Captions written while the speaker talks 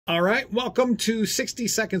All right, welcome to 60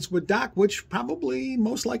 Seconds with Doc, which probably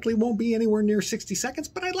most likely won't be anywhere near 60 seconds,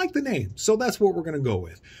 but I like the name, so that's what we're going to go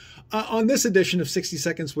with. On this edition of 60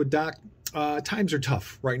 Seconds with Doc, times are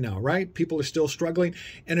tough right now, right? People are still struggling,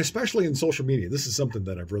 and especially in social media. This is something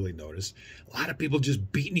that I've really noticed. A lot of people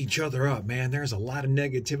just beating each other up, man. There's a lot of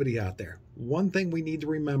negativity out there. One thing we need to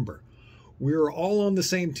remember, we're all on the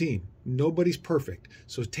same team. Nobody's perfect,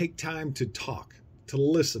 so take time to talk, to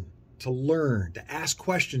listen, to learn, to ask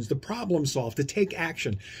questions, to problem solve, to take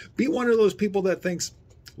action. Be one of those people that thinks,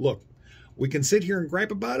 look, we can sit here and gripe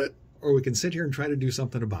about it, or we can sit here and try to do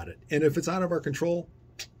something about it. And if it's out of our control,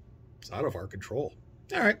 it's out of our control.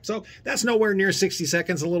 All right, so that's nowhere near 60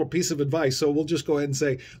 seconds, a little piece of advice. So we'll just go ahead and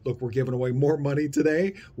say, look, we're giving away more money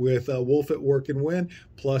today with Wolf at Work and Win.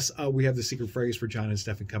 Plus, we have the secret phrase for John and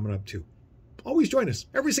Stefan coming up too. Always join us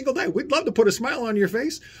every single day. We'd love to put a smile on your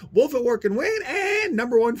face. Wolf at Work and Win, and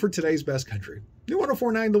number one for today's best country. New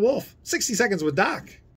 104.9 The Wolf. 60 Seconds with Doc.